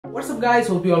What's up guys,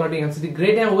 hope you all are doing absolutely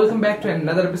great and welcome back to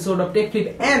another episode of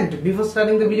TechFlip. And before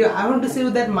starting the video, I want to say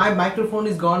that my microphone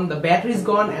is gone, the battery is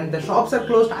gone and the shops are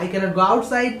closed. I cannot go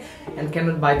outside and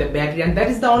cannot buy the battery, and that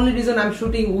is the only reason I'm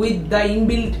shooting with the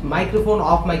inbuilt microphone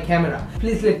of my camera.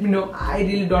 Please let me know, I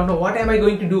really don't know what am I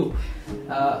going to do.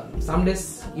 Some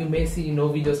days you may see no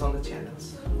videos on the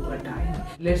channels, but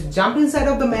let's jump inside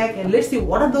of the Mac and let's see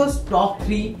what are those top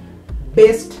 3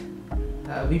 best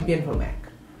VPN for Mac.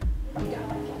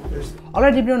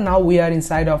 Alright everyone, now we are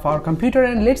inside of our computer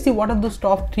and let's see what are those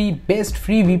top 3 best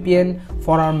free VPN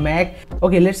for our Mac.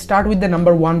 Okay, let's start with the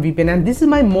number 1 VPN, and this is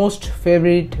my most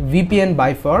favorite VPN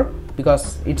by far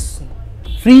because it's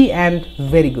free and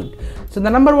very good. So the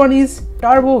number 1 is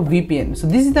Turbo VPN. So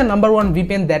this is the number 1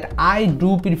 VPN that I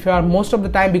do prefer most of the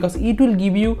time because it will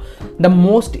give you the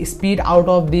most speed out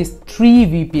of these 3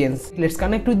 VPNs. Let's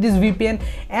connect with this VPN,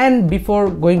 and before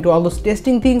going to all those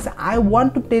testing things, I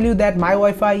want to tell you that my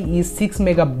Wi-Fi is 6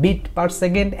 megabit per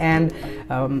second, and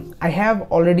I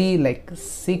have already like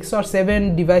 6 or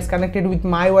 7 devices connected with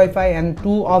my Wi-Fi and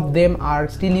 2 of them are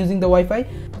still using the Wi-Fi.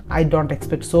 I don't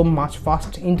expect so much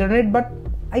fast internet, but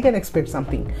I can expect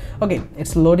something. Okay,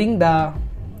 it's loading the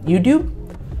YouTube,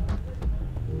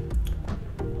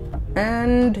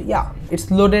 and yeah, it's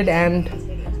loaded, and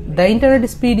the internet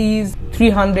speed is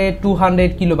 200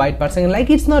 kilobyte per second. Like,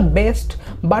 it's not best,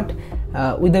 but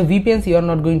with the VPNs you are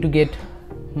not going to get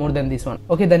more than this one.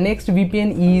 Okay, the next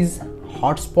VPN is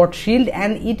Hotspot Shield,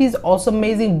 and it is also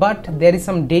amazing, but there is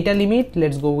some data limit.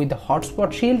 Let's go with the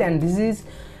Hotspot Shield, and this is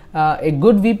a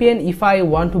good VPN if I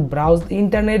want to browse the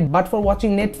internet, but for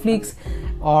watching Netflix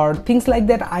or things like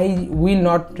that I will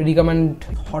not recommend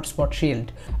Hotspot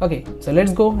Shield. Okay, so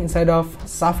let's go inside of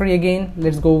Safari again.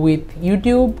 Let's go with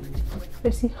YouTube.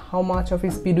 Let's see how much of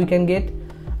a speed we can get.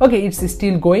 Okay, it's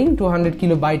still going 200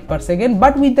 kilobyte per second,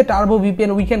 but with the Turbo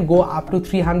VPN we can go up to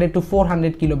 300 to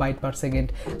 400 kilobyte per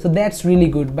second. So that's really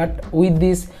good, but with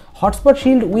this Hotspot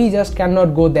Shield we just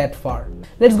cannot go that far.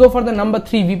 Let's go for the number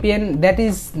 3 VPN. That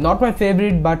is not my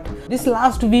favorite, but this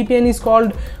last VPN is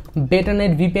called Net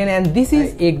Vpn, and this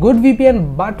is a good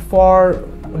VPN, but for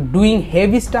doing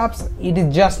heavy stuffs it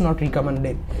is just not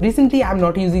recommended. Recently I'm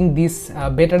not using this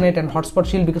Net and Hotspot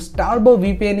Shield because Turbo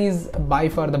VPN is by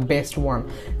far the best one.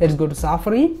 Let's go to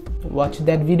Safari, watch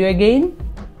that video again,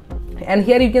 and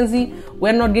here you can see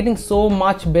we're not getting so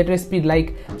much better speed,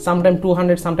 like sometimes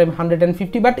 200, sometimes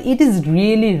 150, but it is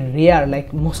really rare.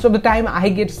 Like most of the time I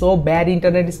get so bad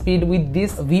internet speed with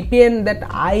this VPN that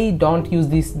I don't use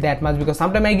this that much, because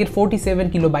sometimes I get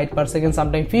 47 kilobyte per second,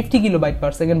 sometimes 50 kilobyte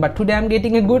per second, but today I'm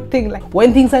getting a good thing. Like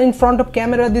when things are in front of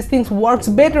camera, these things works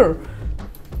better.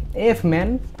 F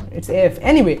man, it's F.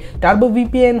 Anyway, Turbo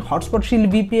VPN, Hotspot Shield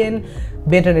VPN,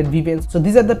 Net VPN. So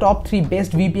these are the top 3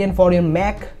 best VPN for your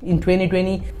Mac in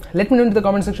 2020. Let me know in the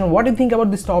comment section what you think about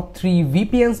this top 3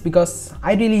 VPNs, because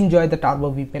I really enjoy the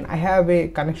Turbo VPN. I have a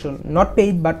connection, not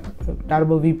paid, but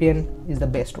Turbo VPN is the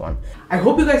best one. I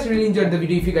hope you guys really enjoyed the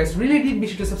video. If you guys really did, be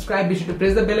sure to subscribe, be sure to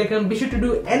press the bell icon, be sure to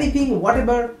do anything,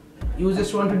 whatever you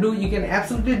just want to do, you can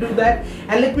absolutely do that,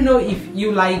 and let me know if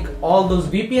you like all those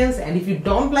VPNs, and if you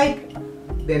don't like,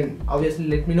 then obviously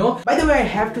let me know. By the way, I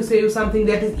have to say you something,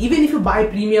 that is, even if you buy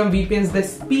premium VPNs, the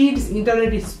speeds,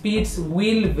 internet speeds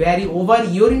will vary over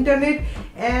your internet,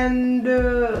 and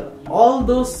all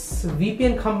those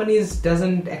VPN companies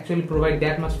doesn't actually provide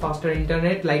that much faster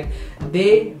internet. Like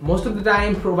they most of the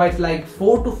time provides like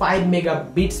 4 to 5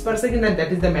 megabits per second, and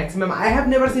that is the maximum. I have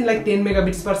never seen like 10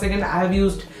 megabits per second. I have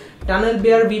used Tunnel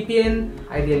Bear VPN.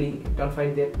 I really don't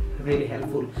find that really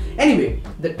helpful. Anyway,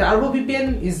 the Turbo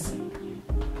VPN is,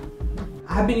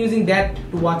 I have been using that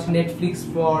to watch Netflix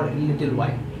for a little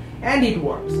while, and it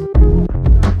works.